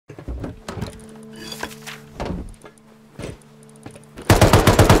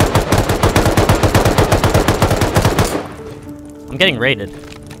getting raided.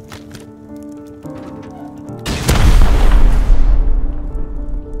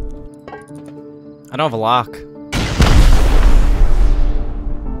 I don't have a lock.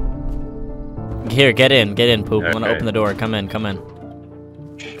 Here, get in, Poop. I'm gonna open the door. Come in. Coming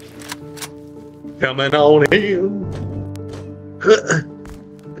on in.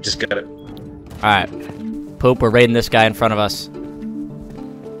 I just got it. Alright. Poop, we're raiding this guy in front of us.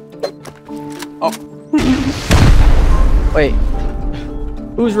 Oh. Wait.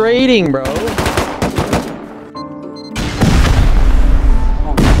 Who's raiding, bro? Oh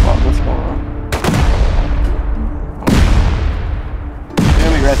my god, what's going on?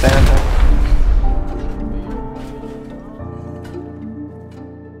 Enemy right there.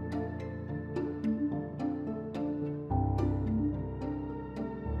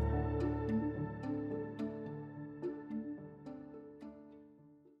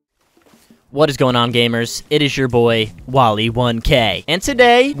 What is going on, gamers? It is your boy, Wally1K. And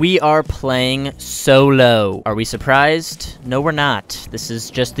today, we are playing solo. Are we surprised? No, we're not. This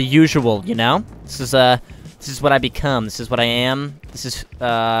is just the usual, you know? This is what I become. This is what I am. This is,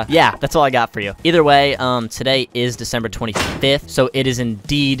 yeah, that's all I got for you. Either way, today is December 25th, so it is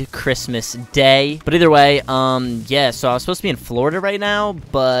indeed Christmas Day. But either way, yeah, so I was supposed to be in Florida right now,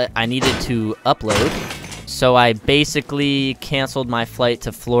 but I needed to upload. So I basically canceled my flight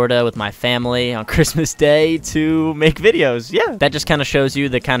to Florida with my family on Christmas Day to make videos. Yeah, that just kind of shows you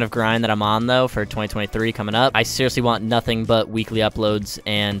the kind of grind that I'm on, though, for 2023 coming up. I seriously want nothing but weekly uploads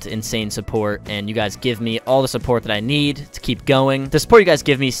and insane support, and you guys give me all the support that I need to keep going. The support you guys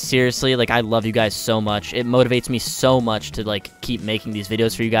give me, seriously, like, I love you guys so much. It motivates me so much to, like, keep making these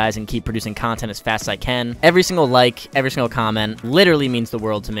videos for you guys and keep producing content as fast as I can. Every single like, every single comment literally means the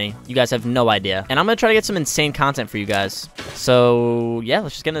world to me. You guys have no idea. And I'm gonna try to get some insane content for you guys. So yeah,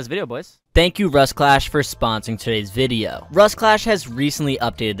 let's just get into this video, boys. Thank you, Rustclash, for sponsoring today's video. Rustclash has recently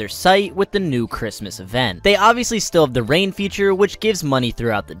updated their site with the new Christmas event. They obviously still have the rain feature, which gives money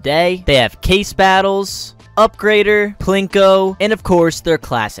throughout the day. They have case battles, Upgrader, Plinko, and of course, their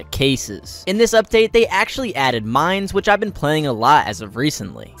classic cases. In this update, they actually added mines, which I've been playing a lot as of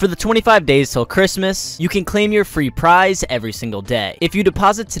recently. For the 25 days till Christmas, you can claim your free prize every single day. If you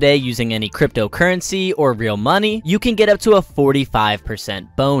deposit today using any cryptocurrency or real money, you can get up to a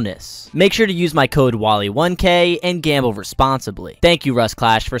 45% bonus. Make sure to use my code Wally1K and gamble responsibly. Thank you,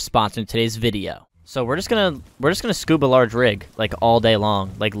 Rustclash, for sponsoring today's video. So we're just gonna scuba large rig like all day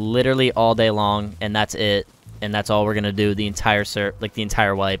long, like literally all day long, and that's it, and that's all we're gonna do the entire the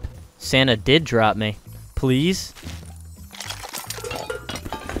entire wipe. Santa did drop me, please.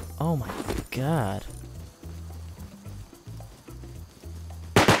 Oh my god.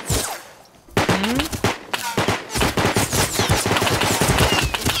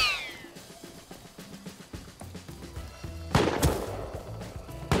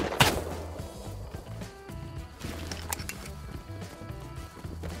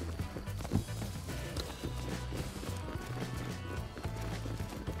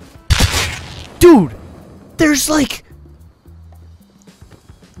 Dude, there's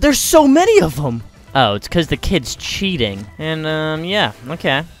so many of them. Oh, it's because the kid's cheating. And yeah,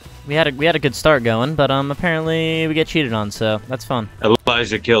 okay. We had a good start going, but apparently we get cheated on, so that's fun.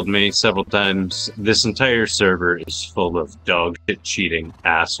 Elijah killed me several times. This entire server is full of dog shit cheating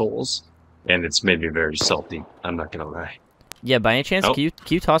assholes, and it's made me very salty. I'm not gonna lie. Yeah, by any chance, can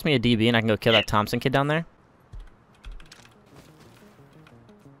you toss me a DB and I can go kill that Thompson kid down there?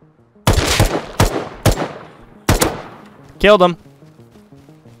 Killed him.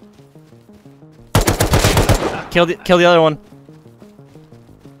 Kill the other one.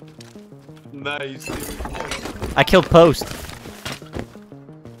 Nice. I killed Post.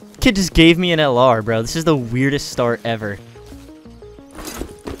 Kid just gave me an LR, bro. This is the weirdest start ever.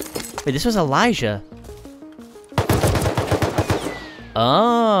 Wait, this was Elijah.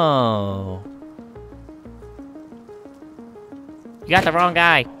 Oh. You got the wrong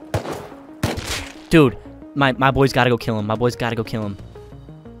guy. Dude. My boy's gotta go kill him. My boy's gotta go kill him.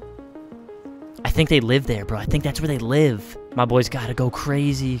 I think they live there, bro. I think that's where they live. My boy's gotta go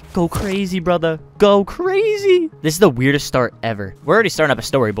crazy. Go crazy, brother. Go crazy. This is the weirdest start ever. We're already starting up a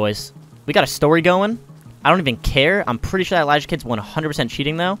story, boys. We got a story going. I don't even care. I'm pretty sure that Elijah kid's 100%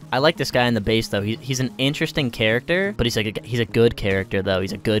 cheating, though. I like this guy in the base, though. He's an interesting character, but he's a good character, though.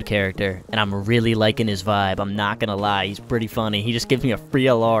 He's a good character, and I'm really liking his vibe. I'm not gonna lie. He's pretty funny. He just gives me a free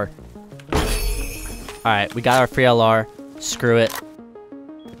LR. Alright, we got our free LR. Screw it.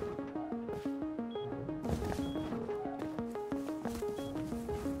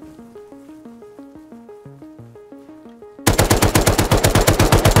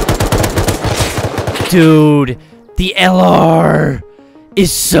 Dude, The LR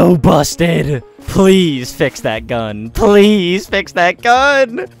is so busted. Please fix that gun. Please fix that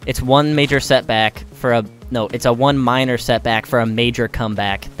gun. It's one major setback for a... No, it's a one minor setback for a major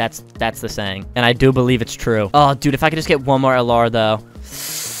comeback. That's the saying. And I do believe it's true. Oh, dude, if I could just get one more LR, though.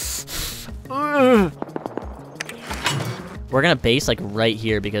 We're gonna base, like, right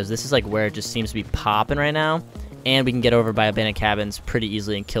here because this is, like, where it just seems to be popping right now. And we can get over by abandoned cabins pretty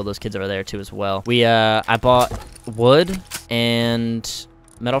easily and kill those kids over there, too, as well. I bought wood and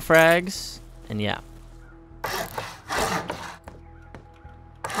metal frags. And yeah.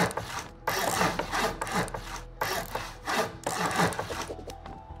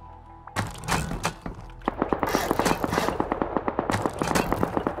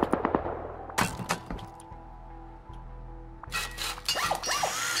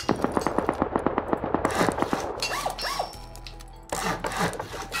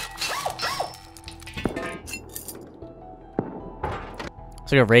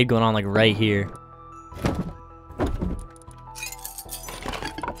 There's like a raid going on like right here.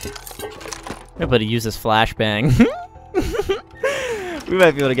 Everybody use this flashbang. We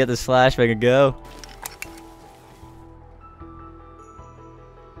might be able to get this flashbang and go.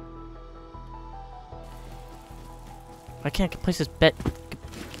 I can't place this bet.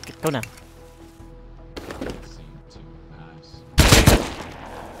 Go now.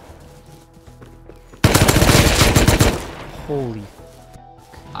 Holy.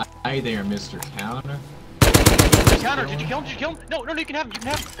 Hi there, Mr. Counter. Counter, did you kill him? Did you kill him? No, you can have him. You can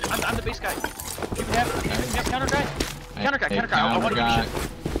have him. I'm the base guy. You can have him. You can have counter guy. Counter guy. I want to give you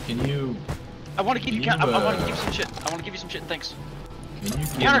shit. Can you? I want to give you. I want to give you some shit. I want to give you some shit. Thanks. Can you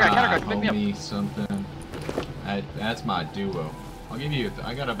counter guy, pick me up. Homie something? That's my duo. I'll give you.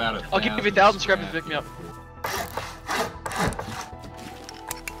 I got about 1,000. I'll give you 1,000 scrap to pick me up.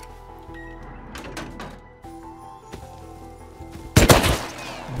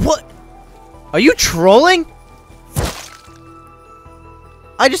 What? Are you trolling?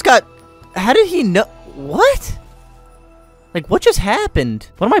 I just got... How did he know? What? Like, what just happened?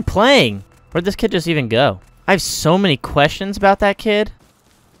 What am I playing? Where'd this kid just even go? I have so many questions about that kid.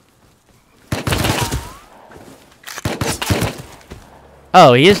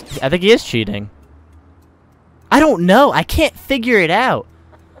 Oh, he is... I think he is cheating. I don't know. I can't figure it out.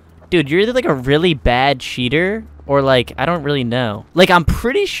 Dude, you're either like a really bad cheater or like, I don't really know. Like, I'm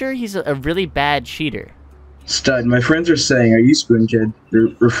pretty sure he's a really bad cheater. Stud, my friends are saying, are you Spoon Kid?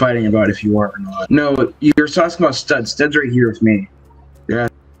 We're fighting about if you are or not. No, you're talking about Stud. Stud's right here with me. Yeah.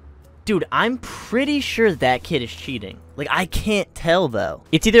 Dude, I'm pretty sure that kid is cheating. Like, I can't tell, though.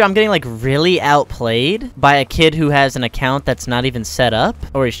 It's either I'm getting, like, really outplayed by a kid who has an account that's not even set up,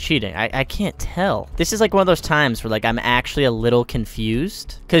 or he's cheating. I can't tell. This is, like, one of those times where, like, I'm actually a little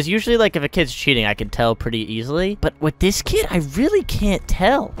confused. Because usually, like, if a kid's cheating, I can tell pretty easily. But with this kid, I really can't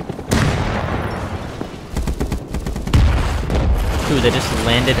tell. Ooh, they just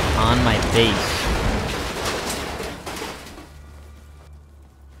landed on my base.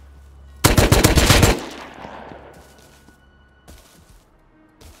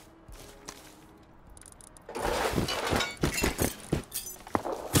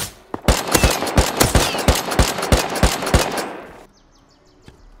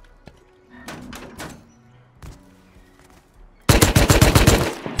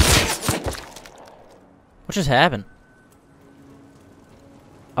 What just happened?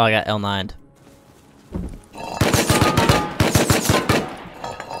 Oh, I got L9'd.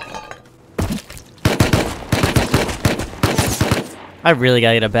 I really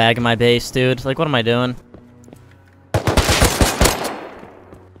gotta get a bag in my base, dude. Like, what am I doing?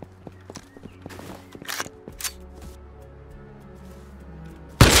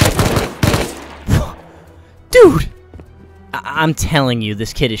 Dude! I'm telling you,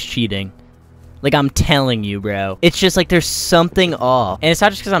 this kid is cheating. Like, I'm telling you, bro. It's just, like, there's something off. And it's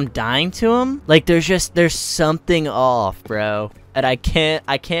not just because I'm dying to him. Like, there's something off, bro. And I can't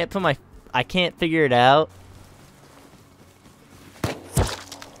figure it out.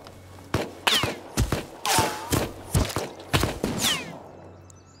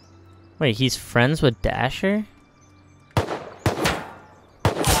 Wait, he's friends with Dasher?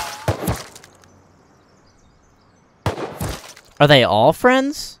 Are they all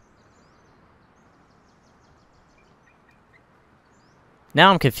friends? Now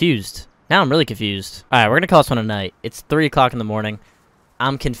I'm confused. Now I'm really confused. Alright, we're gonna call this one a night. It's 3 o'clock in the morning.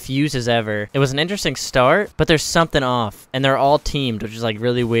 I'm confused as ever. It was an interesting start, but there's something off. And they're all teamed, which is like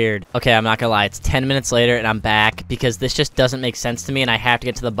really weird. Okay, I'm not gonna lie. It's 10 minutes later and I'm back because this just doesn't make sense to me and I have to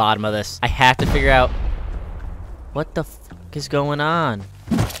get to the bottom of this. I have to figure out what the fuck is going on.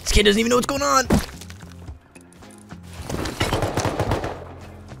 This kid doesn't even know what's going on.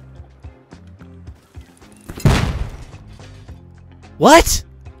 What?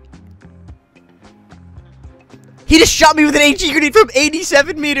 He just shot me with an HE grenade from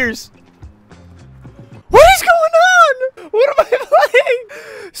 87 meters. What is going on? What am I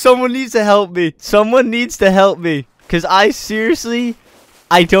playing? Someone needs to help me. Someone needs to help me. Because I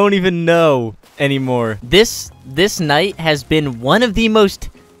don't even know anymore. This night has been one of the most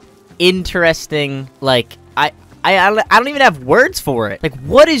interesting, like, I don't even have words for it. Like,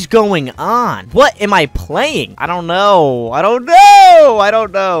 what is going on? What am I playing? I don't know. I don't know. I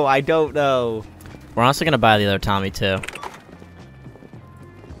don't know. I don't know. We're honestly gonna buy the other Tommy too.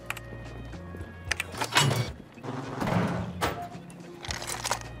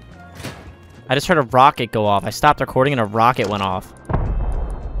 I just heard a rocket go off. I stopped recording and a rocket went off.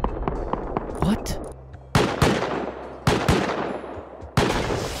 What?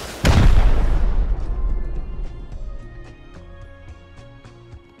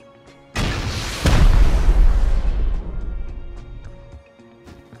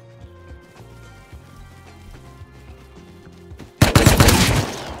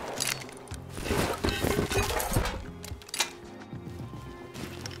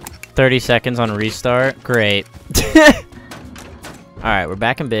 "30 seconds on restart." Great. Alright, we're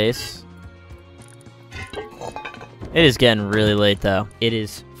back in base. It is getting really late, though. It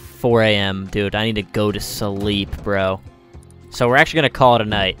is 4 a.m., dude. I need to go to sleep, bro. So we're actually gonna call it a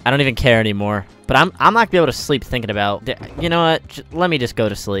night. I don't even care anymore. But I'm not gonna be able to sleep thinking about... You know what? Let me just go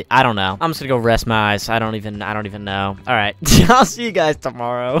to sleep. I don't know. I'm just gonna go rest my eyes. I don't even know. Alright. I'll see you guys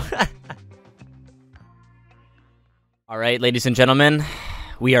tomorrow. Alright, ladies and gentlemen.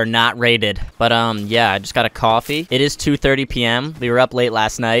 We are not rated, but yeah, I just got a coffee. It is 2:30 p.m. We were up late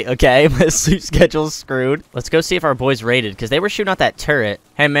last night, okay? My sleep schedule's screwed. Let's go see if our boys rated, because they were shooting out that turret.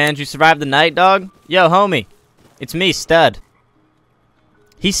 Hey, man, did you survive the night, dog? Yo, homie. It's me, Stud.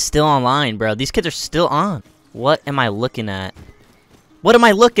 He's still online, bro. These kids are still on. What am I looking at? What am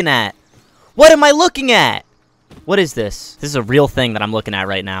I looking at? What am I looking at? What is this? This is a real thing that I'm looking at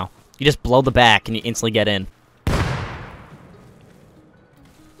right now. You just blow the back and you instantly get in.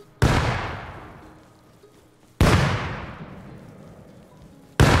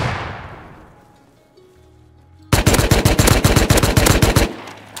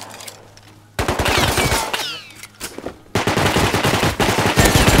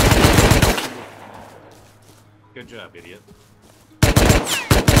 Good job, idiot.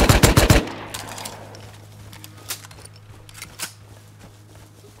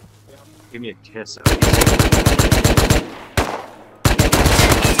 Give me a kiss.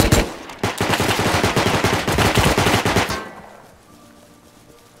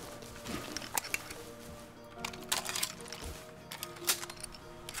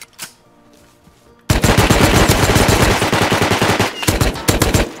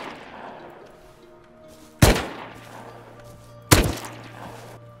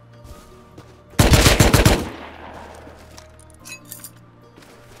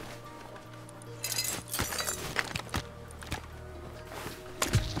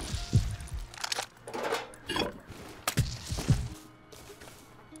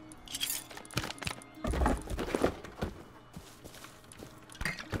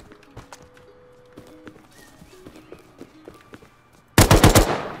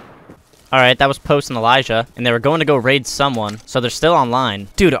 Alright, that was Post and Elijah, and they were going to go raid someone, so they're still online.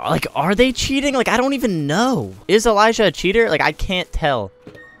 Dude, like, are they cheating? Like, I don't even know. Is Elijah a cheater? Like, I can't tell.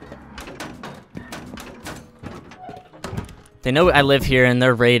 They know I live here and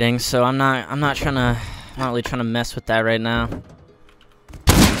they're raiding, so I'm not really trying to mess with that right now.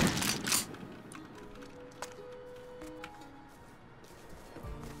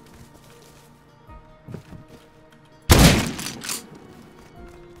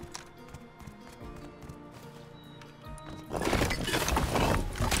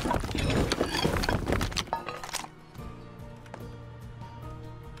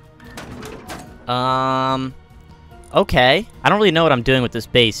 Okay. I don't really know what I'm doing with this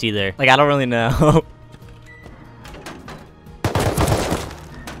base either. Like, I don't really know.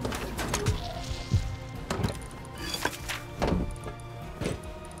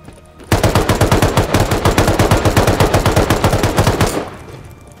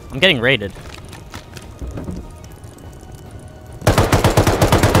 I'm getting raided.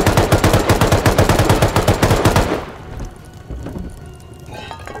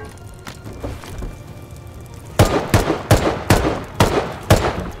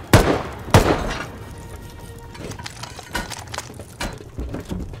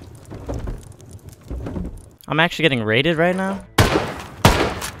 I'm actually getting raided right now?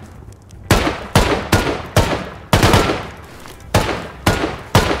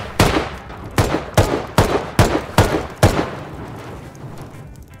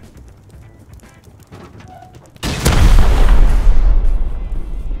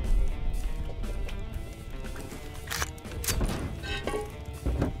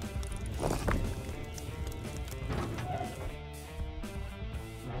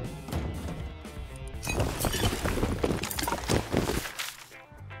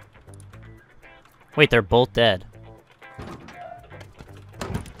 Wait, they're both dead.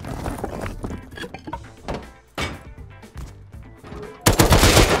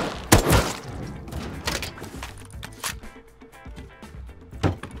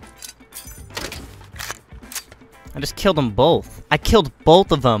 I just killed them both. I killed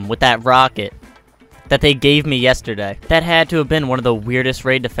both of them with that rocket that they gave me yesterday. That had to have been one of the weirdest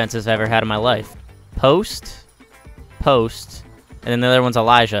raid defenses I've ever had in my life. Post, and then the other one's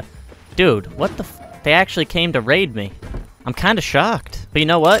Elijah. Dude, what the f— they actually came to raid me. I'm kind of shocked. But you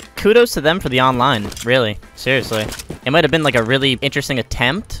know what? Kudos to them for the online, really. Seriously. It might have been like a really interesting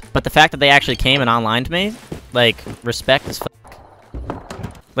attempt, but the fact that they actually came and onlined me, like, respect as fuck.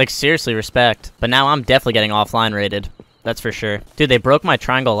 Like, seriously, respect. But now I'm definitely getting offline rated. That's for sure. Dude, they broke my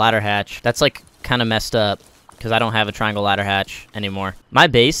triangle ladder hatch. That's, like, kind of messed up. Because I don't have a triangle ladder hatch anymore. My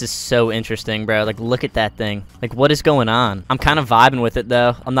base is so interesting, bro. Like, look at that thing. Like, what is going on? I'm kind of vibing with it,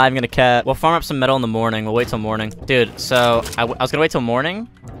 though. I'm not even gonna cap. We'll farm up some metal in the morning. We'll wait till morning. Dude, so I was gonna wait till morning,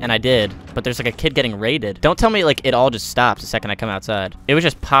 and I did. But there's, like, a kid getting raided. Don't tell me, like, it all just stops the second I come outside. It was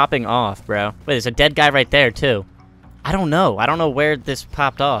just popping off, bro. Wait, there's a dead guy right there, too. I don't know. I don't know where this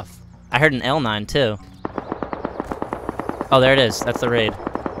popped off. I heard an L9, too. Oh, there it is. That's the raid.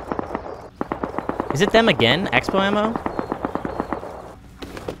 Is it them again? Expo ammo?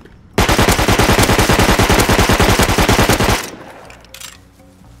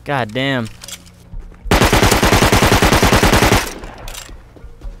 God damn.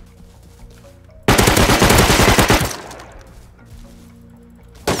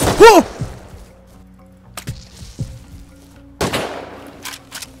 Whoa!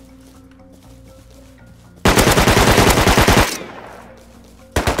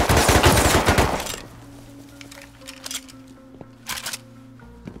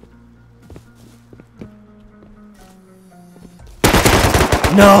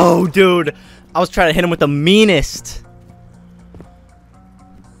 No, dude. I was trying to hit him with the meanest.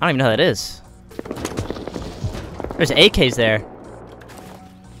 I don't even know who that is. There's AKs there.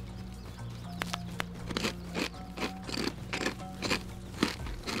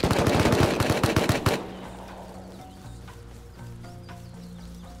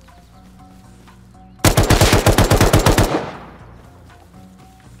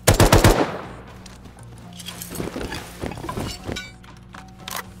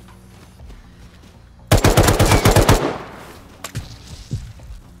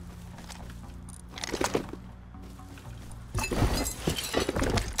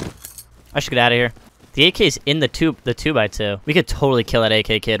 I should get out of here. The AK's in the 2x2. We could totally kill that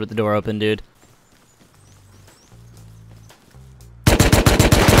AK kid with the door open, dude.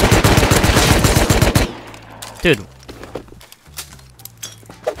 Dude.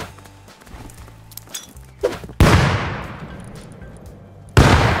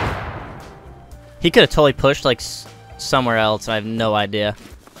 He could have totally pushed, like, somewhere else. I have no idea.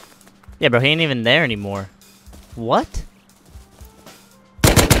 Yeah, bro, he ain't even there anymore. What?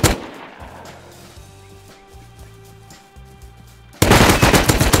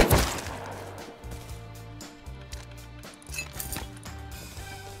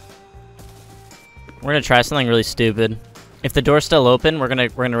 We're gonna try something really stupid. If the door's still open, we're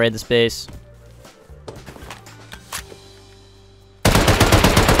gonna raid this base.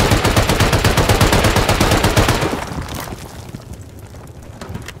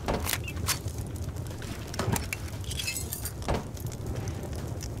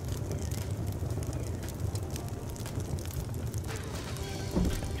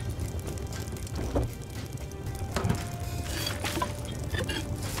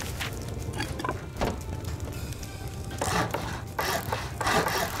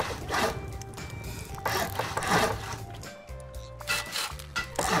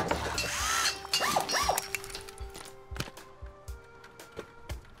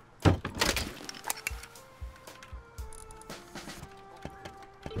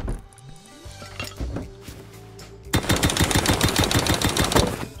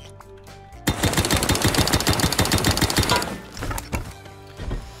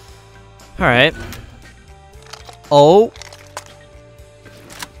 Alright. Oh.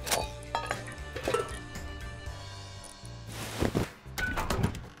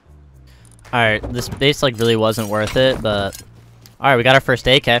 Alright, this base like really wasn't worth it, but... Alright, we got our first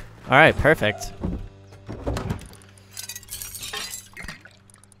AK. Alright, perfect.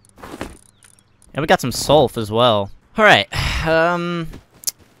 And we got some sulf as well. Alright,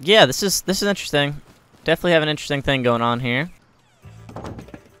 yeah, this is interesting. Definitely have an interesting thing going on here.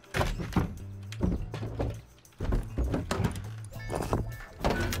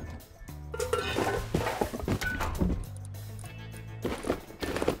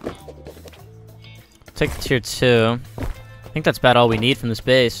 Take the tier 2. I think that's about all we need from this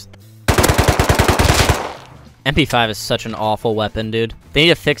base. MP5 is such an awful weapon, dude. They need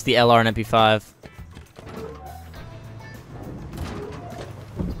to fix the LR and MP5.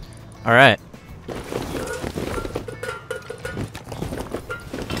 Alright.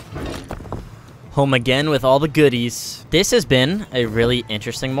 Home again with all the goodies. This has been a really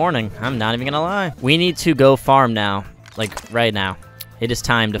interesting morning. I'm not even gonna lie. We need to go farm now. Like, right now. It is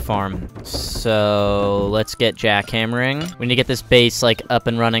time to farm. So, let's get jackhammering. We need to get this base, like, up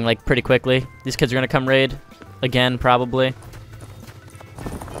and running, like, pretty quickly. These kids are gonna come raid. Again, probably.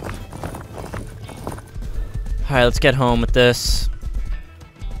 Alright, let's get home with this.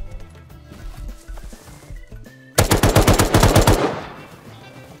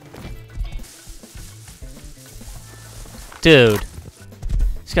 Dude.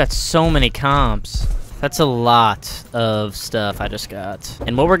 He's got so many comps. That's a lot of stuff I just got.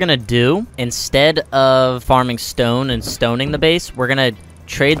 And what we're gonna do, instead of farming stone and stoning the base, we're gonna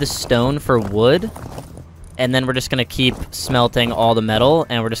trade the stone for wood. And then we're just gonna keep smelting all the metal,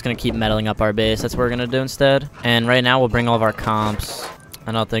 and we're just gonna keep metaling up our base. That's what we're gonna do instead. And right now we'll bring all of our comps.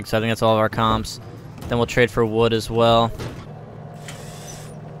 I don't think so. I think that's all of our comps. Then we'll trade for wood as well.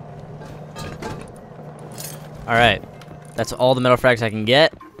 Alright. That's all the metal frags I can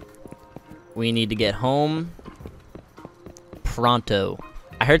get. We need to get home pronto.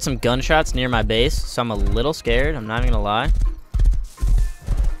 I heard some gunshots near my base, so I'm a little scared. I'm not even gonna lie.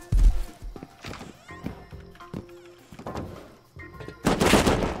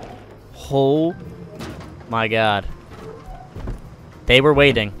 Oh my god. They were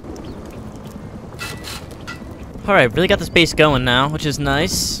waiting. Alright, really got this base going now, which is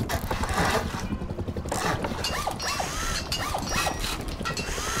nice.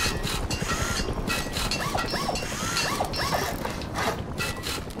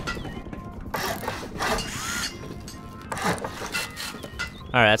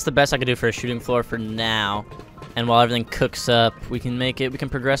 Alright, that's the best I could do for a shooting floor for now. And while everything cooks up, we can make it, we can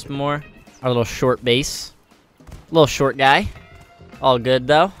progress more. Our little short base. Little short guy. All good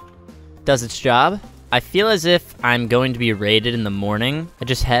though. Does its job. I feel as if I'm going to be raided in the morning. I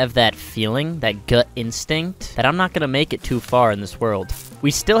just have that feeling, that gut instinct, that I'm not gonna make it too far in this world.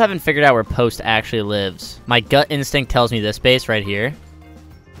 We still haven't figured out where Post actually lives. My gut instinct tells me this base right here.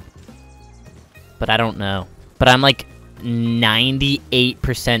 But I don't know. But I'm like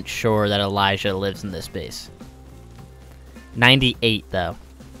 98% sure that Elijah lives in this base. 98 though.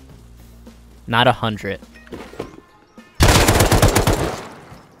 Not 100.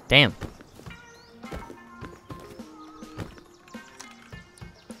 Damn.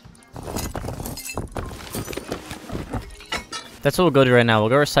 That's what we'll go to right now. We'll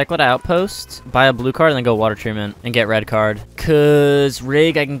go recycle at Outpost, buy a blue card, and then go water treatment and get red card. Cause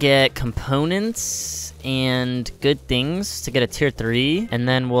rig, I can get components and good things to get a tier 3, and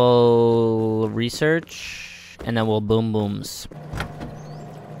then we'll research, and then we'll boom booms.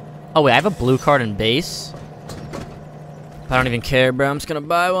 Oh wait, I have a blue card in base. I don't even care, bro. I'm just gonna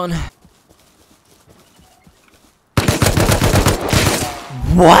buy one.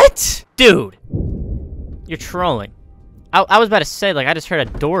 What? Dude. You're trolling. I was about to say, like, I just heard a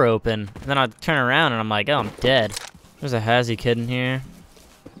door open, and then I turn around, and I'm like, oh, I'm dead. There's a Hazzy kid in here.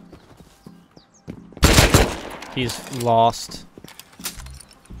 He's lost.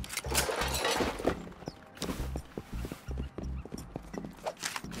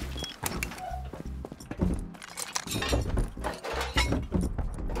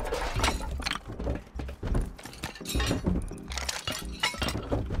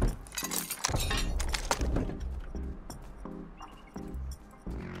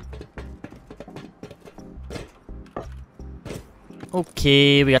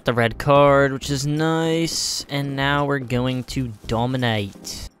 Okay, we got the red card, which is nice. And now we're going to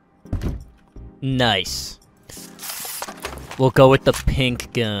dominate. Nice. We'll go with the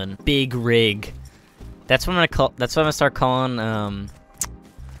pink gun. Big rig. That's what I'm gonna start calling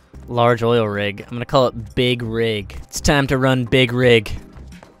large oil rig. I'm gonna call it big rig. It's time to run big rig.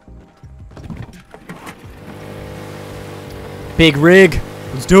 Big rig.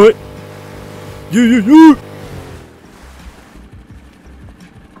 Let's do it. Yeah.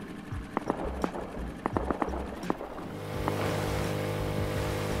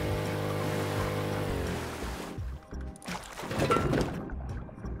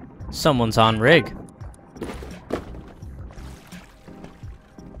 Someone's on rig.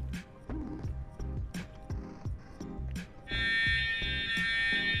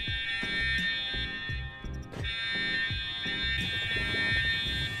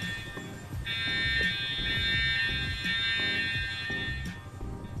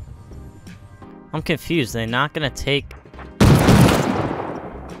 I'm confused. They're not gonna take...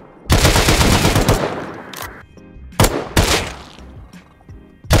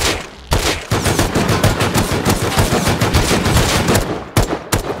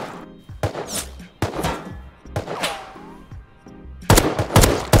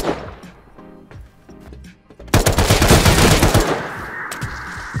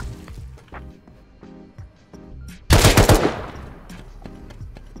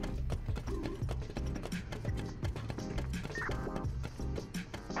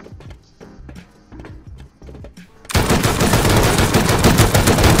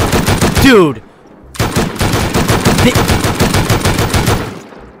 Dude!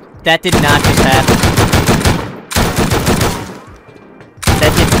 That did not just happen.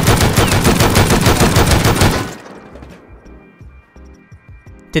 That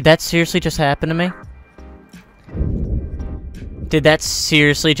did that seriously just happen to me? Did that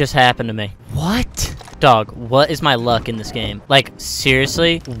seriously just happen to me? What? Dog, what is my luck in this game? Like,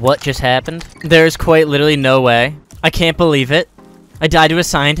 seriously? What just happened? There's quite literally no way. I can't believe it. I died to a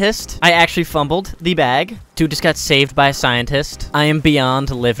scientist. I actually fumbled the bag. Dude just got saved by a scientist. I am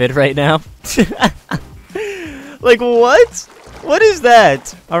beyond livid right now. Like, what? What is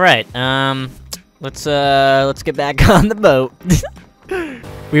that? All right, let's get back on the boat.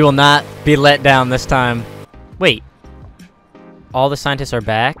 We will not be let down this time. Wait. All the scientists are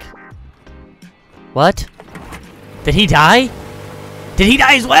back? What? Did he die? Did he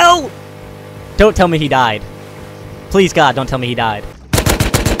die as well? Don't tell me he died. Please, God, don't tell me he died.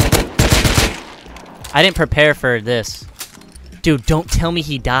 I didn't prepare for this. Dude, don't tell me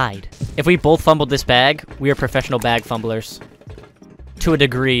he died. If we both fumbled this bag, we are professional bag fumblers. To a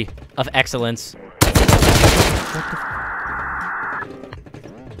degree of excellence.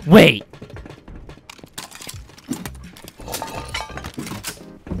 Wait.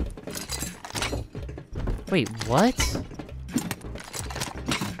 Wait, what?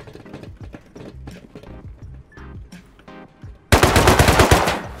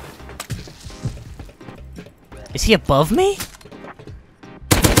 Is he above me?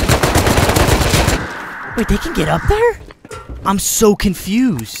 Wait, they can get up there? I'm so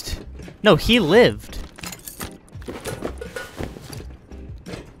confused. No, he lived.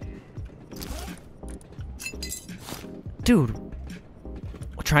 Dude.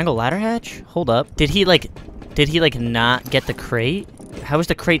 Triangle ladder hatch? Hold up. Did he like not get the crate? How is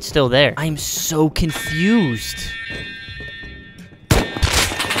the crate still there? I'm so confused.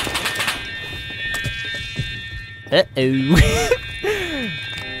 Uh-oh.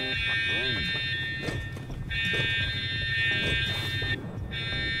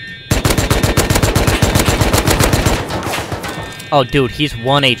 Oh, dude, he's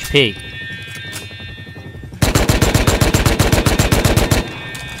 1 HP.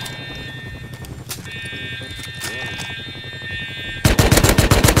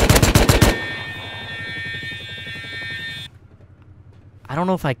 I don't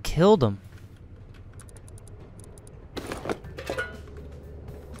know if I killed him.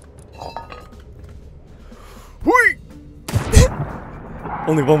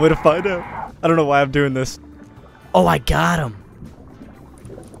 Only one way to find out. I don't know why I'm doing this. Oh, I got him.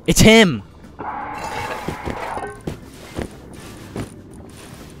 It's him.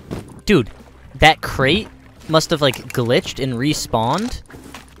 Dude, that crate must have like glitched and respawned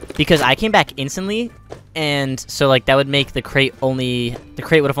because I came back instantly, and so like that would make the crate would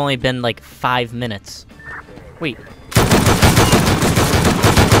have only been like 5 minutes. Wait.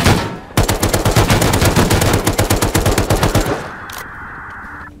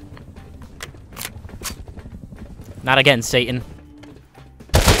 Not again, Satan.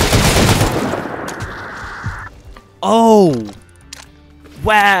 Oh!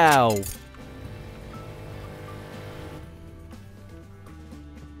 Wow!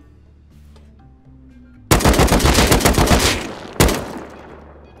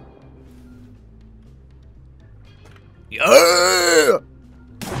 Yeah!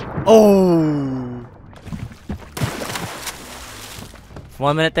 Oh!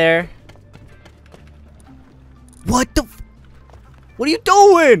 1 minute there. What the f- What are you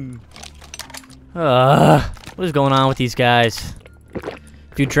doing? What is going on with these guys?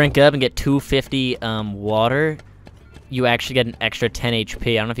 If you drink up and get 250 water, you actually get an extra 10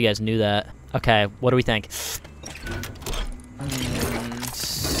 HP. I don't know if you guys knew that. Okay, what do we think?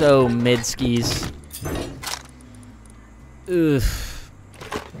 So mid-skis. Ugh.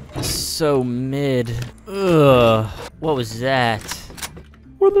 So mid. Ugh. What was that?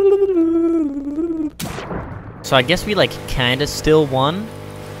 So I guess we like kinda still won.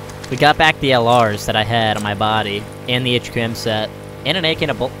 We got back the LRs that I had on my body, and the HQM set, and an AK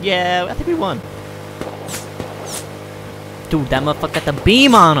and a bolt. Yeah, I think we won. Dude, that motherfucker got the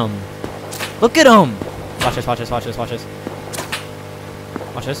beam on him. Look at him. Watch this, watch this, watch this, watch this.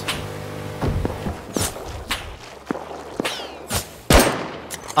 Watch this.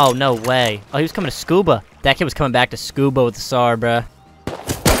 Oh, no way. Oh, he was coming to scuba. That kid was coming back to scuba with the SAR, bruh.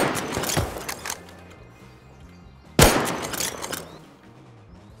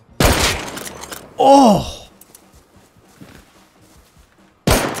 Oh!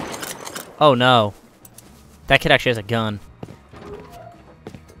 Oh, no. That kid actually has a gun.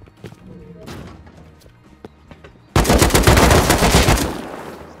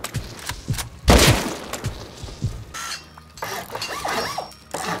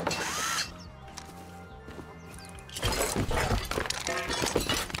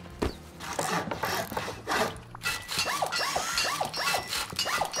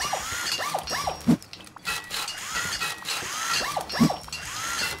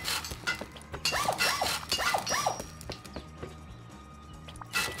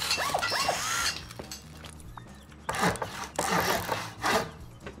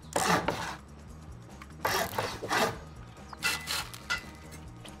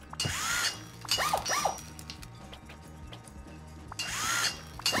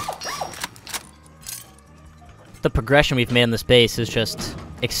 The progression we've made in this base is just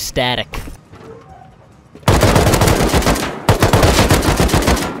ecstatic.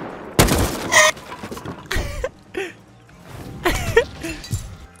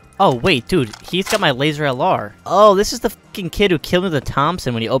 Oh, wait, dude, he's got my laser LR. Oh, this is the fucking kid who killed me with a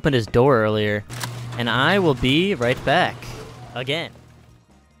Thompson when he opened his door earlier. And I will be right back. Again.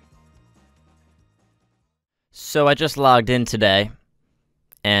 So I just logged in today.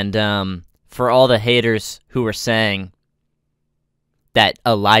 And, for all the haters who were saying that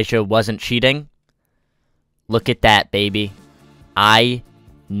Elijah wasn't cheating, look at that, baby. I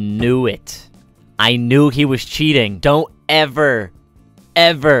knew it. I knew he was cheating. Don't ever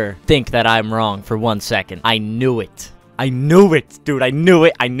think that I'm wrong for 1 second. I knew it. I knew it, dude. I knew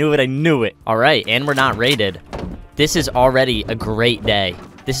it. I knew it. I knew it. All right, and we're not rated. This is already a great day.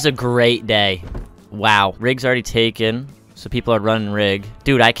 This is a great day. Wow. Rig's already taken. So people are running rig.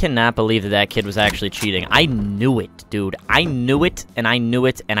 Dude, I cannot believe that that kid was actually cheating. I knew it, dude. I knew it, and I knew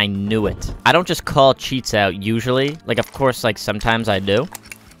it, and I knew it. I don't just call cheats out usually. Like, of course, like, sometimes I do.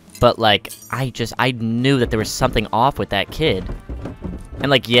 But, like, I knew that there was something off with that kid.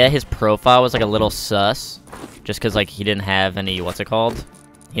 And, like, yeah, his profile was, like, a little sus. Just because, like, he didn't have any, what's it called?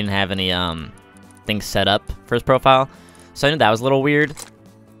 He didn't have any, things set up for his profile. So I knew that was a little weird.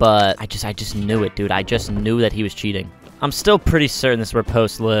 But I just knew it, dude. I just knew that he was cheating. I'm still pretty certain this is where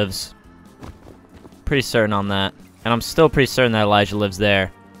Post lives. Pretty certain on that. And I'm still pretty certain that Elijah lives there.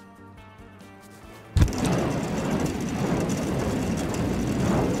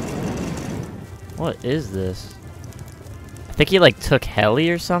 What is this? I think he, like, took heli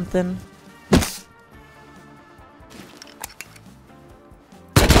or something?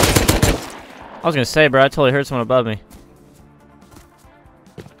 I was gonna say, bro, I totally heard someone above me.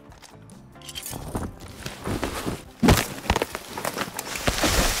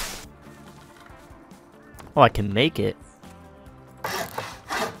 Oh, I can make it.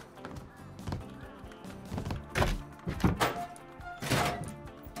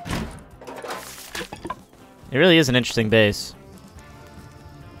 It really is an interesting base.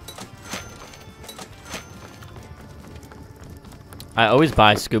 I always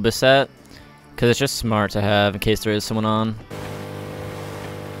buy scuba set because it's just smart to have in case there is someone on.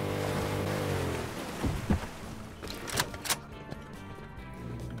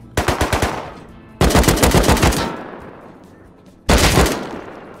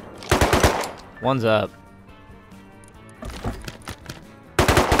 One's up.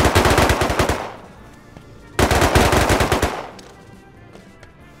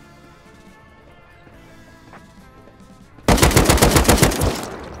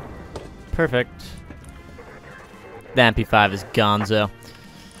 Perfect. The MP5 is gonzo.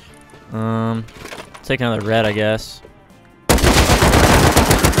 Take another red, I guess.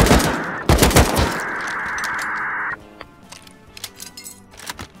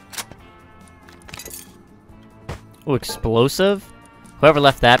 Oh, explosive? Whoever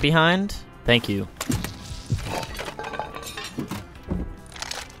left that behind, thank you.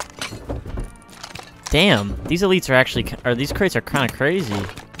 Damn, these elites are actually, or these crates are kind of crazy.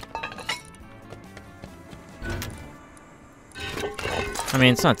 I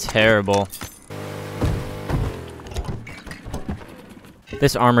mean, it's not terrible.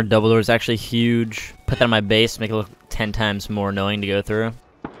 This armored double door is actually huge. Put that on my base, make it look 10 times more annoying to go through.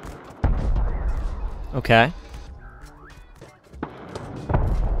 Okay.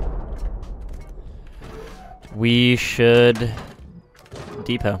 We should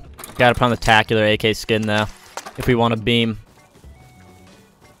depot. Gotta put on the tacular AK skin though, if we want to beam.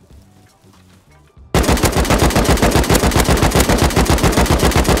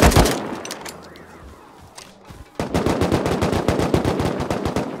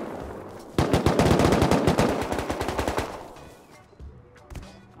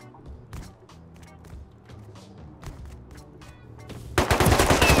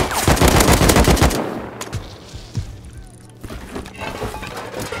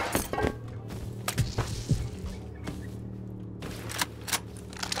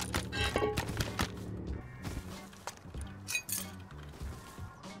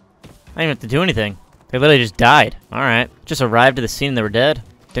 I didn't have to do anything. They literally just died. Alright. Just arrived at the scene and they were dead.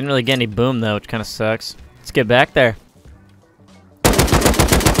 Didn't really get any boom though, which kind of sucks. Let's get back there.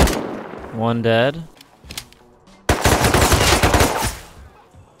 One dead.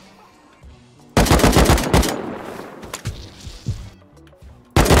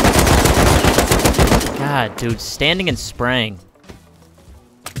 God, dude, standing and spraying.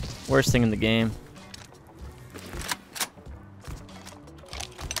 Worst thing in the game.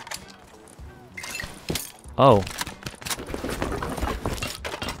 Oh.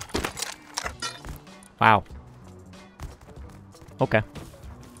 Wow. Okay.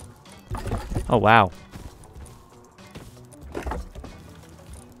 Oh, wow.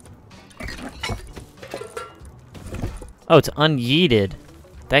 Oh, it's unyeeted.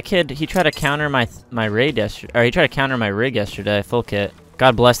 That kid, he tried to counter my raid yesterday, or he tried to counter my rig yesterday, full kit.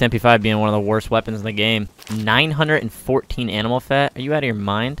 God bless the MP5 being one of the worst weapons in the game. 914 animal fat? Are you out of your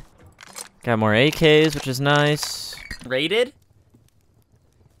mind? Got more AKs, which is nice. Raided?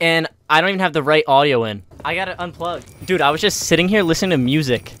 And I don't even have the right audio in. I got it unplugged. Dude, I was just sitting here listening to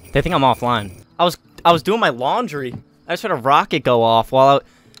music. They think I'm offline. I was doing my laundry. I just heard a rocket go off while I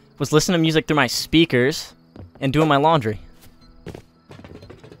was listening to music through my speakers and doing my laundry.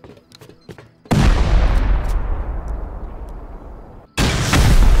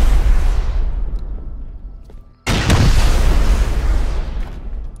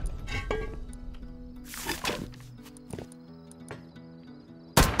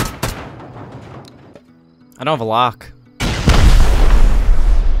 I don't have a lock.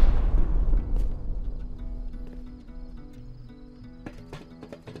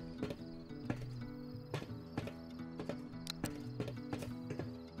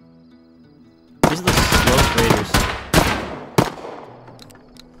 These are the slowest raiders.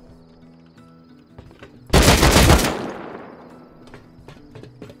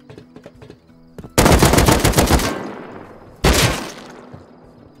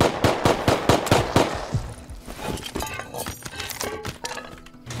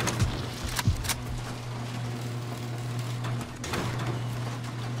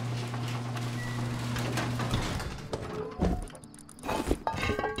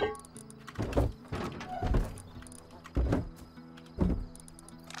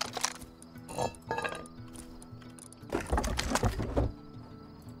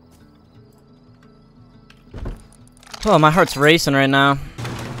 Oh, my heart's racing right now.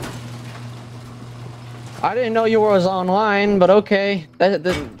 I didn't know you was online, but okay. That's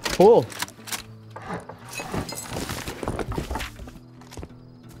cool.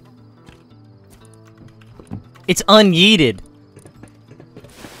 It's unyeeted.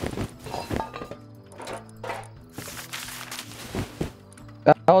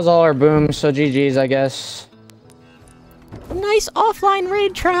 That was all our booms, so GG's, I guess. Nice offline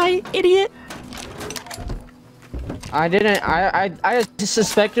raid try, idiot. I didn't. I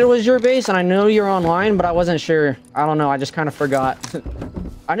suspected it was your base, and I knew you were online, but I wasn't sure. I don't know. I just kind of forgot.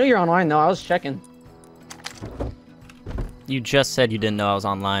 I knew you're online though. I was checking. You just said you didn't know I was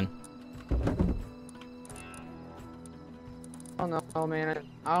online. I don't know, man.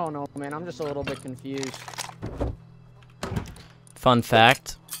 I don't know, man. I'm just a little bit confused. Fun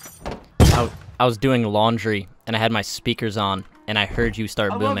fact. I was doing laundry, and I had my speakers on, and I heard you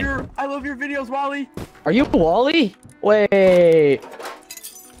start booming. I love your videos, Wally. Are you Wally? Wait.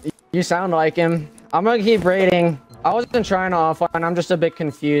 You sound like him. I'm gonna keep raiding. I wasn't trying to offline. I'm just a bit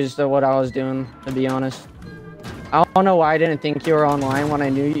confused of what I was doing, to be honest. I don't know why I didn't think you were online when I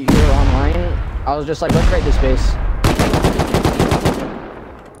knew you were online. I was just like, let's raid this base.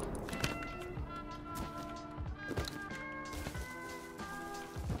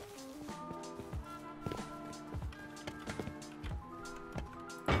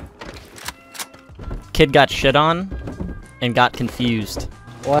 Kid got shit on and got confused.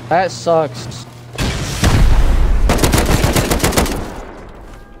 Well, that sucks.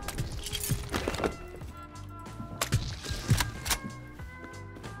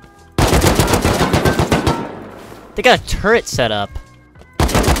 They got a turret set up.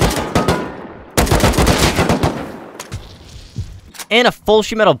 And a full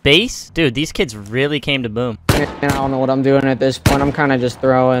sheet metal base? Dude, these kids really came to boom. And I don't know what I'm doing at this point. I'm kind of just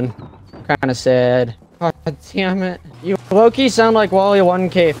throwing. Kind of sad. God damn it. You low-key sound like Wally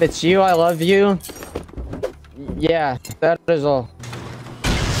 1K. If it's you, I love you. Yeah, that is all.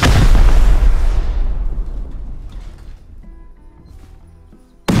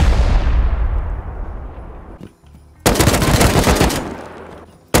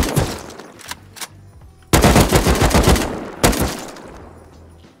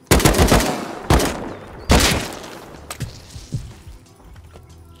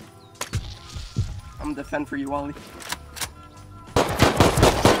 I'm gonna defend for you, Wally.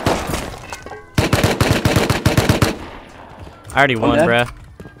 I already won, dead. bruh.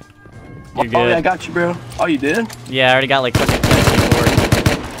 You're good. Oh, yeah, I got you, bro. Oh, you did? Yeah, I already got like fucking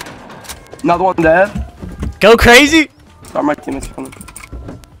 24. Another one dead? Go crazy! Sorry, my teammate's coming.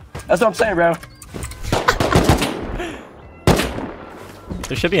 That's what I'm saying, bro.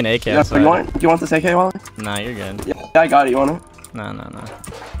 There should be an AK Yeah, outside. do you want this AK, Wally? Nah, you're good. Yeah, I got it. You want it? No, no, no.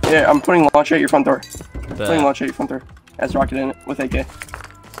 Yeah, I'm putting launcher at your front door. Putting Bet. launcher at your front door. Has rocket in it with AK.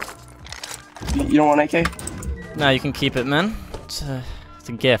 You don't want AK? No, you can keep it, man. It's a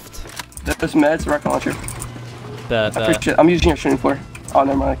gift. There's meds, rocket launcher. Bet, I bet. appreciate it. I'm using your shooting floor. Oh,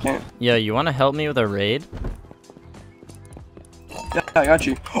 never mind, I can't. Yo, you want to help me with a raid? Yeah, I got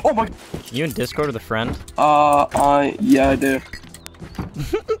you. Oh my. You in Discord with a friend? Yeah, I do.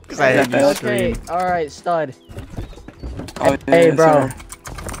 Cause I heard you Okay, scream. alright, stud. Oh, Hey, yeah, bro. sorry.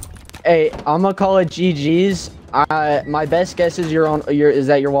 Hey, I'ma call it GG's. My best guess is is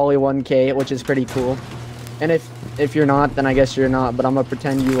that you're Wally 1K, which is pretty cool. And if you're not, then I guess you're not, but I'm gonna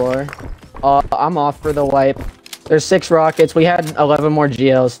pretend you are. I'm off for the wipe. There's 6 rockets. We had 11 more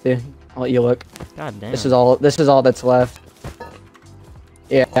GLs, dude. I'll let you look. God damn. This is all that's left.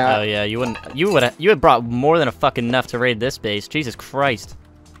 Yeah. Oh yeah, you would brought more than a fucking enough to raid this base. Jesus Christ.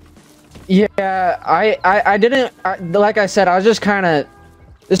 Yeah, I didn't, like I said, I was just kind of,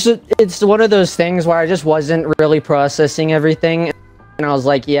 it's one of those things where I just wasn't really processing everything, and I was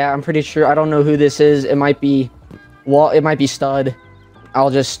like, yeah, I'm pretty sure, I don't know who this is, it might be Stud, I'll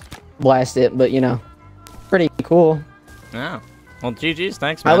just blast it, but you know, pretty cool. Oh. Well, GG's,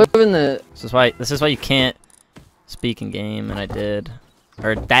 thanks, I man. live in the, This is why you can't speak in game, and I did.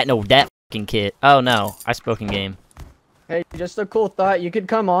 Or that fucking kid. Oh no, I spoke in game. hey, just a cool thought, you could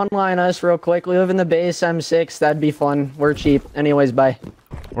come online us real quick, we live in the base M6, that'd be fun, we're cheap, anyways, bye.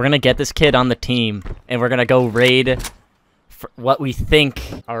 We're gonna get this kid on the team, and we're gonna go raid for what we think.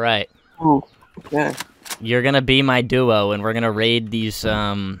 Alright. Ooh, yeah. You're gonna be my duo, and we're gonna raid these,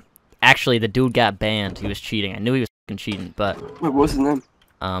 Actually, the dude got banned. He was cheating. I knew he was fucking cheating, but... Wait, what was his name?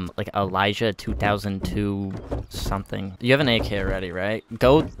 Like Elijah 2002 something. You have an AK already, right?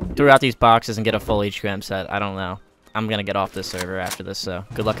 Go throughout these boxes and get a full HQM set. I don't know. I'm gonna get off this server after this, so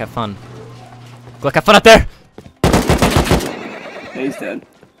good luck, have fun. Good luck, have fun out there! Yeah, he's dead.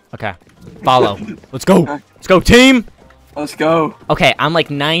 Okay. Follow. Let's go! Let's go, team! Let's go. Okay, I'm like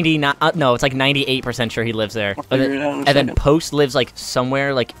 99, no, it's like 98% sure he lives there. I'll figure it out in a And then second. Post lives like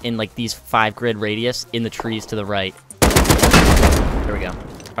somewhere like in like these 5 grid radius in the trees to the right. There we go.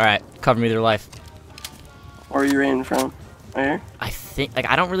 Alright, cover me their life. Where are you raiding from? Right here? I think, like,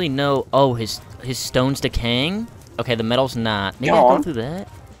 I don't really know. Oh, his stone's decaying? Okay, the metal's not. Maybe Go I go on. through that?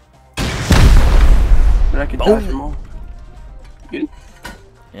 But I could die Boom. from all. Good.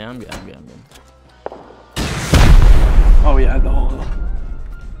 Yeah, I'm good, I'm good, I'm good. Oh yeah, the whole.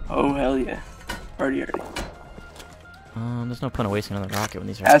 Oh hell yeah. Already. There's no point of wasting another rocket when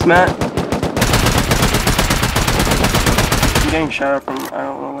these are... Hazmat. I'm getting shot up from I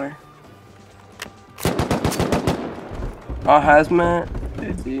don't know where. Oh, hazmat.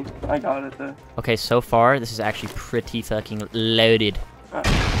 50. I got it though. Okay, so far, this is actually pretty fucking loaded. Uh.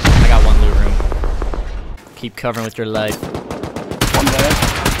 I got 1 loot room. Keep covering with your life. One dead.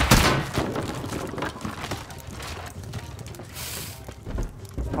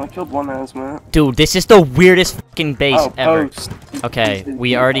 I killed one hazmat. Dude, this is the weirdest fucking base Oh, ever. Post. Okay,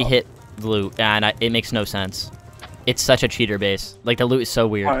 we already hit loot, and it makes no sense. It's such a cheater base. Like, the loot is so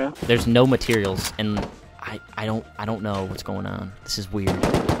weird. Oh, yeah? There's no materials, and I don't know what's going on. This is weird.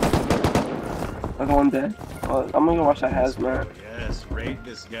 Another one dead. Well, I'm gonna go watch that hazmat. Yes, raid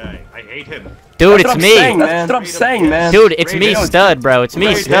this guy. I hate him. Dude, That's it's what I'm me! saying, That's what I'm saying, man. Dude, it's Raid me, him. Stud, bro. It's me,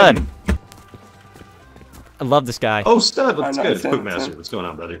 Raid Stud. him. I love this guy. Oh, Stud, I what's know, good? it's him, it's Quickmaster, him. what's going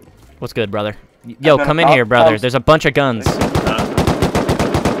on, brother? What's good, brother? Yo, gonna come in pop here, brother. bombs. There's a bunch of guns. Yo,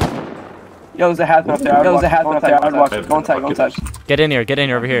 there's a hazmat up there. There's a hazmat up there. I'd watch it. Go inside, go inside. Get in here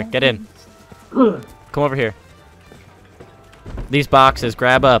over here. Get in. Come over here. These boxes,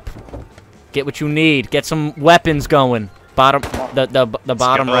 grab up. Get what you need. Get some weapons going. Bottom, the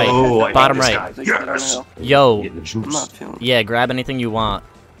bottom go. right. Bottom this right. guy. Yes. Yo, Getting the I'm juice. not feeling. yeah, grab anything you want.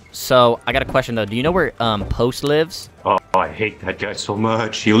 So, I got a question though. Do you know where Post lives? Oh, I hate that guy so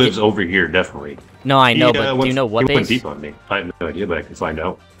much. He lives over here, definitely. No, I know, He, but do went- you know what he went base? deep on me. I have no idea, but I can find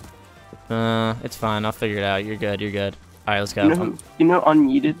out. It's fine. I'll figure it out. You're good. You're good. All right, let's go. You know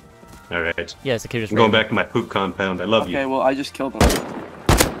Unneeded? All right. Yeah, it's the kid just I'm going ran. back to my poop compound. I love Okay, you. well, I just killed him.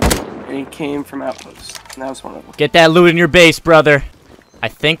 And he came from Outpost. And that was one of them. Get that loot in your base, brother. I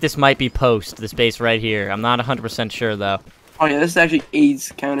think this might be Post. This base right here. I'm not 100% sure though. Oh, yeah, this is actually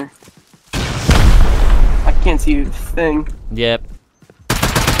AIDS counter. I can't see a thing. Yep.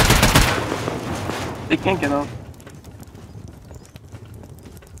 They can't get up.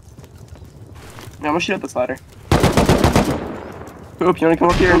 Yeah, I'm gonna shoot up this ladder. Poop, you wanna come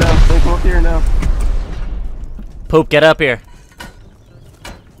up here or no? You wanna come up here or no? Poop, get up here.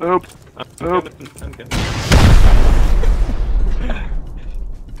 Poop. I'm Poop. coming.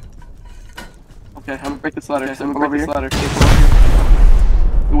 Okay, I'm gonna break this ladder. I'm gonna break this ladder. Okay, come up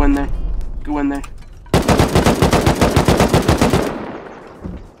here. Go in there. Go in there.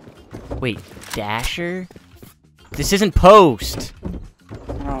 Wait, Dasher? This isn't Post.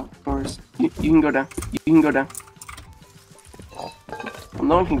 Oh, of course. You can go down. You can go down. Well,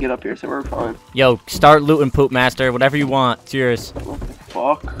 no one can get up here, so we're fine. Yo, start looting, Poop Master. Whatever you want. It's yours. What the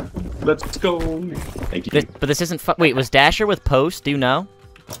fuck? Let's go. Thank you. But this isn't Wait, was Dasher with Post? Do you know?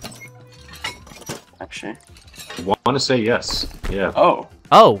 Actually. Want to say yes? Yeah. Oh.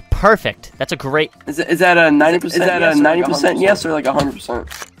 Oh, perfect. That's a great... Is that a 90%? Is that a 90% yes or like 100%?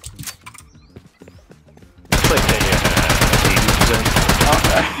 It's like a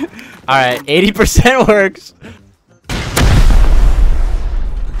 80%. Okay. Alright, 80% works.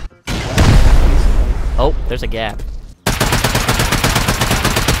 Oh, there's a gap.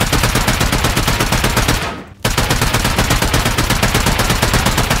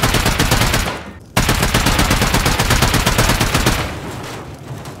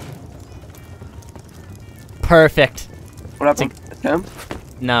 Perfect. What happened? Attempt?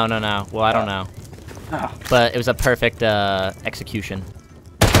 No. Well, I don't know. Ah. But it was a perfect execution.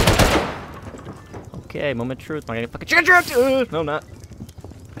 Okay, moment of truth. I'm gonna fucking chicken truck. No, I'm not.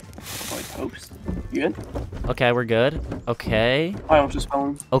 Like Post. You good? Okay, we're good. Okay. I was just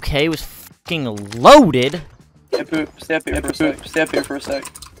spelling. Okay was fucking loaded. Yeah, Poop. Stay up here for a sec. Stay up here for a sec.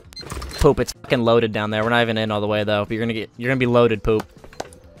 Poop, it's fucking loaded down there. We're not even in all the way though. But you're gonna be loaded, Poop.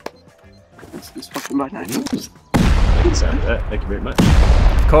 This is fucking my night. I can sound that. Thank you very much.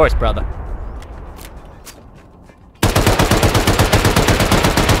 Of course, brother.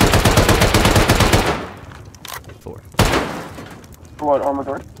 Four. For what, armor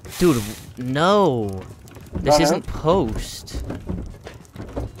door? Dude, no. This Not isn't Post.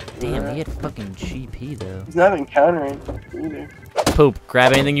 Damn, he had fucking GP though. He's not even countering either. Poop,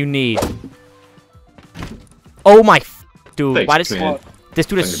 grab anything you need. Oh my, dude, Thanks, why does man. this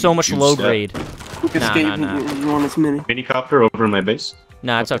dude is so much Juice low up. grade? Quick Nah, escape. nah. You want this mini? Minicopter over in my base.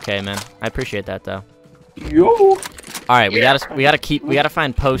 Nah, it's okay, man. I appreciate that though. Yo! All right, we gotta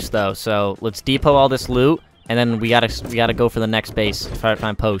find Post though. So let's depot all this loot, and then we gotta go for the next base to try to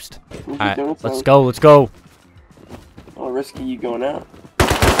find Post. All right, let's go. Let's go. Oh, risky you going out.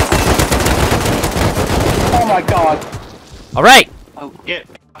 Oh my god! All right. Get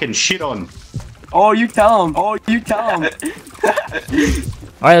fucking shit on. Oh, you tell him! Oh, you tell him! All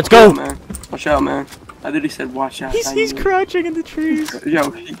right, let's Go, go. man. Watch out, man. I literally said watch out. I He's knew. crouching in the trees. Yo,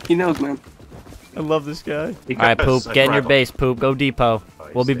 he knows, man. I love this guy. He All right, got Poop, us, get in your rival. base, Poop. Go depot. Oh,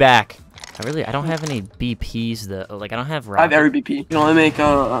 he's We'll be there. back. I don't have any BPs though. Like I don't have. I have rocket- every BP. You can only make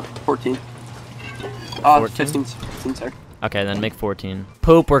 14. 14? 15, sorry. Okay, then make 14.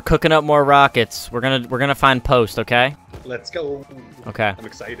 Poop, we're cooking up more rockets. We're gonna find Post, okay? Let's go. Okay. I'm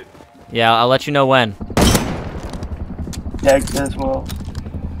excited. Yeah, I'll let you know when. Yeah, as well.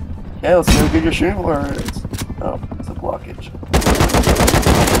 Yeah, let's go get your shoe or it's a blockage.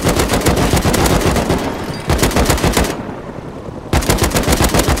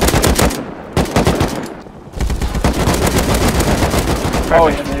 Oh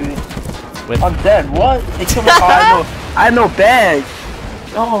yeah, baby. With I'm dead. What? They killed me. I had no bag.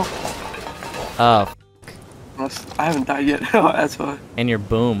 No. oh, I haven't died yet. That's why. and your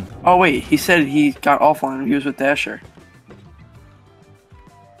boom. Oh wait, he said he got offline. He was with Dasher.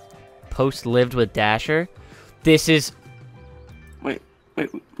 Post lived with Dasher. This is Wait.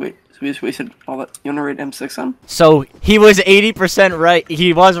 So we said all that. You wanna rate M6 on? so he was 80% right.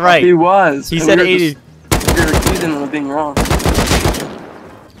 He was right. He was. He And said we were 80. just- We were accusing him of being wrong.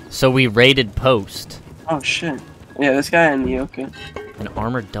 So we raided Post. Oh shit. Yeah, this guy and you, okay. An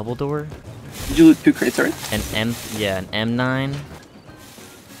armored double door? Did you loot 2 crates already? An M9?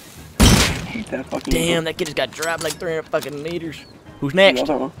 That fucking Damn, that kid just got dropped like 300 fucking meters. Who's next?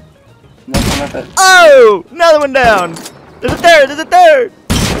 Another one. Another one like that. Oh! Another one down! There's a third! There's a third!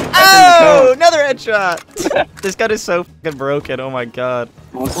 Oh! Another headshot! This gun is so fucking broken, oh my god.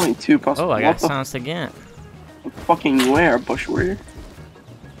 Well, it's only 2 plus. Oh, I got what the silenced again. fucking where? Bush warrior?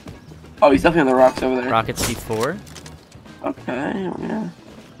 Oh, he's definitely on the rocks over there. Rocket C4? Okay, yeah.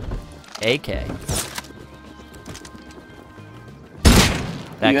 AK.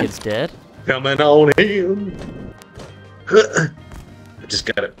 That You good? kid's dead. Coming on in. I just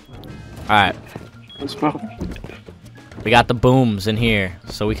got it. Alright, Let's go. we got the booms in here,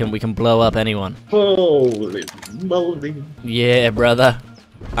 so we can blow up anyone. Holy moly. Yeah, brother.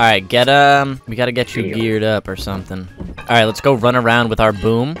 Alright, we gotta get you geared up or something. Alright, let's go run around with our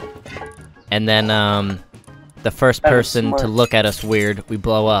boom. And then, the first That is person to smart. look at us weird, we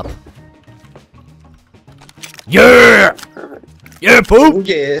blow up. Yeah! Perfect. Yeah, poop!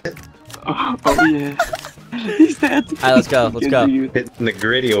 Yeah. Oh yeah. He's dead. Alright, let's go, let's go. Hitting the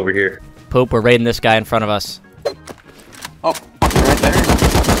gritty over here. Poop, we're raiding this guy in front of us. Oh, fucking right there.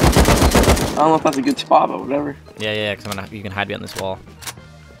 I don't know if that's a good spot, but whatever. Yeah, because you can hide behind this wall.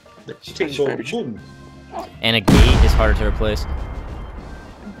 Boom. And a gate is harder to replace.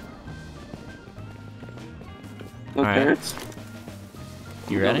 No Alright. carrots.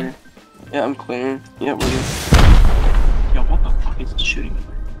 You ready? Yeah, I'm clearing. Yeah, we're good. Yo, what the fuck is it shooting?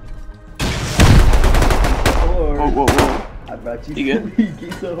 Whoa, whoa, whoa. I brought you. You good?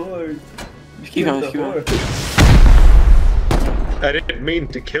 He's a horse. Just keep going, just keep going. I didn't mean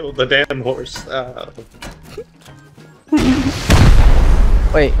to kill the damn horse.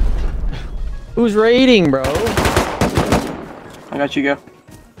 Wait. Who's raiding, bro? I got you, go.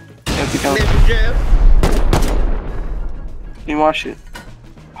 Yeah, keep going. Can you watch it?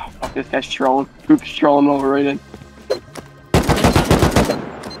 Oh, fuck, this guy's trolling. Poop's trolling over right in.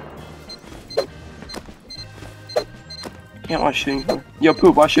 Can't watch shooting floor. Yo,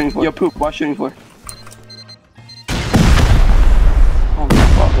 Poop, watch shooting floor. Yo, Poop, watch shooting floor. Holy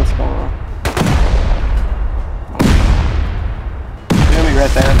fuck, what's going on? You're gonna be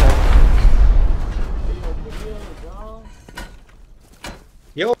right there,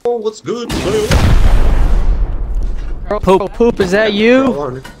 Yo, what's good? Poop, is that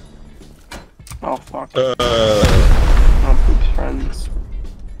you? Oh, fuck. Uh, I'm Poop's friends.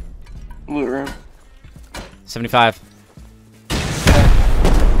 Loot room. 75.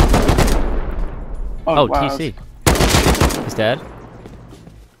 Oh, wow. TC. He's dead.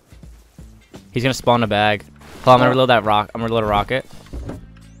 He's gonna spawn a bag. Hold on, I'm gonna reload that rock. I'm gonna reload a rocket.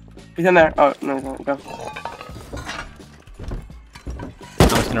 He's in there. Oh, no, he's not. Go.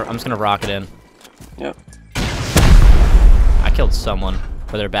 I'm just gonna rocket in. Yep. I killed someone,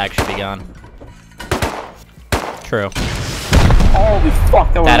 but their bag should be gone. True. Holy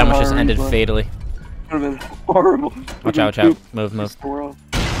fuck, that That almost just ended fatally. Would have been horrible. Watch out, watch out. Move, move. The world.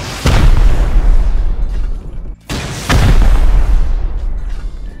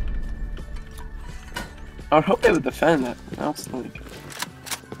 I would hope they would defend that. Now it's like...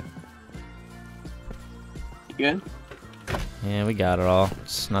 You good? Yeah, we got it all.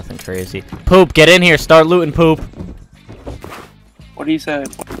 It's nothing crazy. Poop, get in here. Start looting, Poop. What do you say?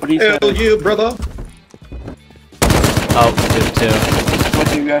 What do you say? hell you, brother. Oh, two. What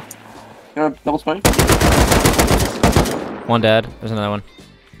do you got? You want a double spike? One dead. There's another one.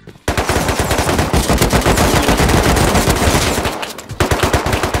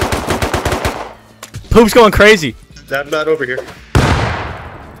 Poop's going crazy. I'm not over here.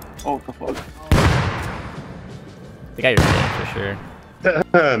 Oh, the fuck. They got your dead for sure.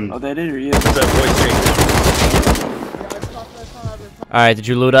 Oh, they did or you? What's that voice change? Alright, did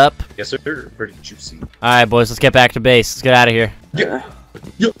you loot up? Yes, sir. Pretty juicy. Alright, boys, let's get back to base. Let's get out of here. Yeah.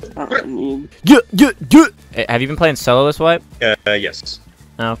 Yeah. I don't need... Hey, have you been playing solo this wipe? Yes.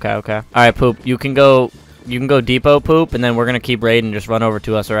 Okay. Alright, Poop, you can go depot, Poop, and then we're gonna keep raiding. Just run over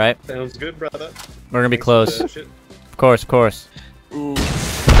to us, alright? Sounds good, brother. We're gonna be close. Shit. Of course. So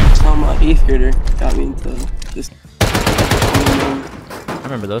my 8th grader got me into this... I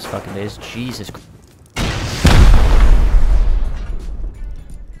remember those fucking days. Jesus Christ.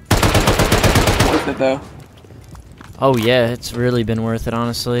 Worth it though. Oh yeah, it's really been worth it,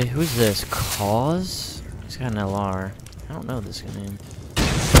 honestly. Who's this? Cause? He's got an LR. I don't know this guy name.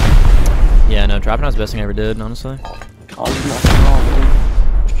 Yeah, no, dropping out was the best thing I ever did, honestly. College is not small, man.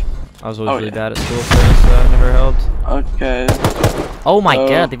 I was always really bad at school, so that never helped. Okay. Oh my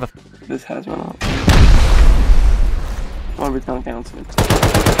god, they have a... This has run out. One return counts.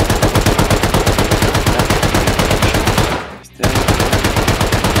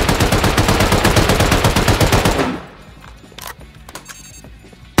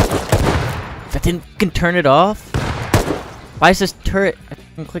 That didn't fucking turn it off? Why is this turret? I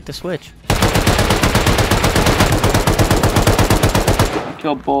can click the switch. I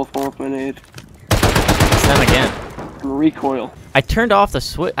killed both with my nade. It's them again. Recoil. I turned off the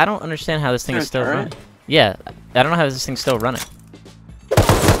switch. I don't understand how this thing is still Turret? running. Yeah, I don't know how this thing's still running.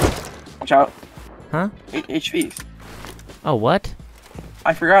 Watch out. Huh? HVs. Oh, what?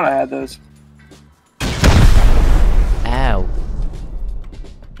 I forgot I had those. Ow.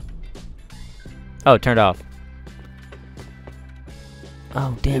 Oh, it turned off.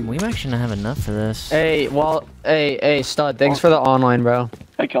 Oh, damn, we might actually not have enough for this. Hey, hey, Stud, thanks for the online, bro.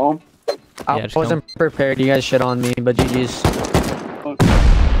 I kill him. Yeah, I just kill wasn't prepared. You guys shit on me, but GG's.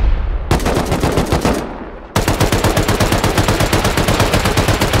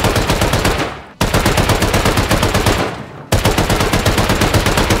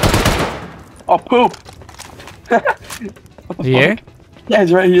 Oh, poop! You here? Yeah,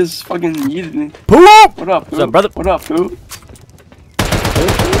 he's right. He just fucking yeeted me. Poop! What up, poop? What's up, brother? What up, poop?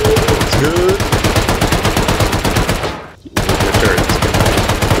 It's good. Your turret's good.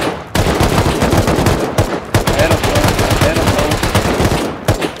 Head up, bro. Head up,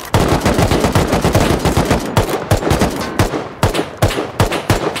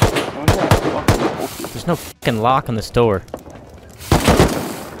 bro. There's no fucking lock on this door.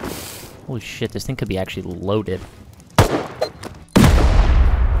 Holy shit, this thing could be actually loaded.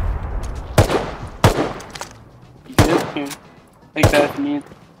 Here. Take that if you need.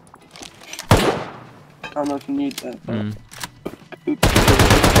 I don't know if you need that. But... Oops.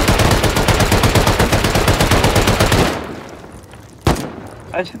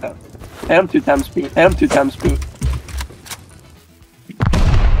 I just hit that. Hit him 2 times boot. Hit him 2 times boot.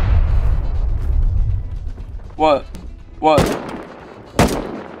 What? What?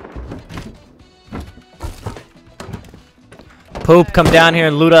 Poop, come down here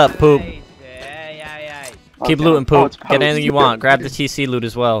and loot up, Poop. Keep Okay. looting, Oh, Poop. it's Get anything you post. want. Grab the TC loot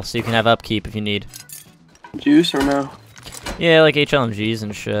as well, so you can have upkeep if you need. Juice or no? Yeah, like HLMGs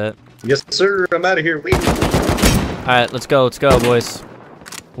and shit. Yes, sir. I'm out of here. Wait. Alright, let's go, boys.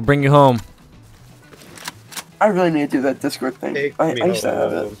 We'll bring you home. I really need to do that Discord thing. Take I me used to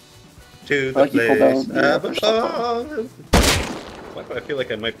have it. home to the Like you pulled place down I the stuff. belong. Why do I feel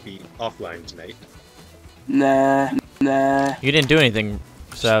like I might be offline tonight? Nah. You didn't do anything,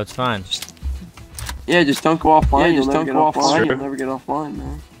 so it's fine. Yeah, just don't go offline. Yeah, You'll never get offline. True. You'll never get offline,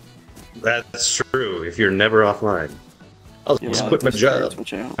 man. That's true. If you're never offline, I'll just quit my job.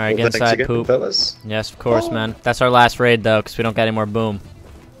 Switch out. Alright, get Well, thanks inside, again, Poop. fellas. Yes, of course, man. That's our last raid, though, because we don't got any more boom.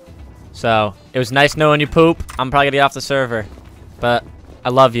 So, it was nice knowing you, Poop. I'm probably gonna be off the server. But, I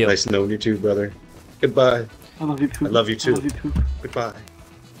love you. Nice knowing you too, brother. Goodbye. I love you, Poop. I love you too. I love you, Poop. Goodbye.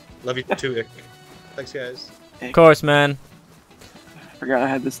 Love you too, Ick. Thanks, guys. Of course, man. I forgot I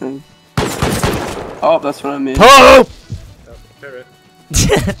had this thing. Oh, that's what I mean. Poop! Oh, parrot.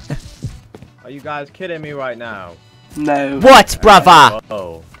 Are you guys kidding me right now? No. What, brother?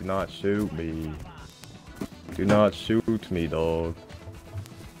 Oh, do not shoot me. Do not shoot me, dog.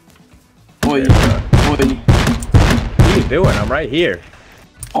 Boy. What are you doing? I'm right here.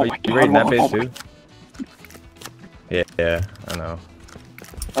 Oh Are my you god. raiding that oh bitch my- too? Yeah, I know.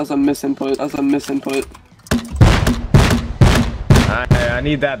 That's a misinput. That's a misinput. I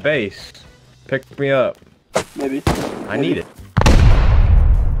need that base. Pick me up. Maybe. I need it.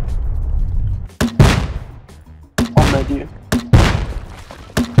 I'll med you.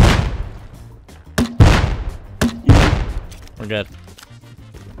 We're good.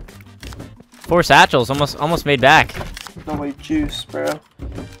 4 satchels, almost made back. No way, juice, bro.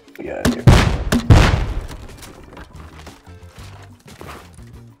 We got here.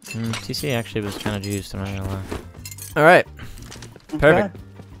 TC actually was kind of juiced, I'm not gonna lie. Alright. Perfect.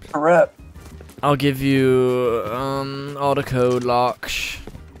 A rep. I'll give you, all the code locks.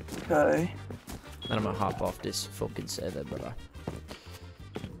 Okay. Then I'm gonna hop off this fucking server, brother.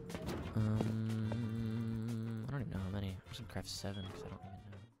 I don't even know how many. I'm just gonna craft 7, 'cause I don't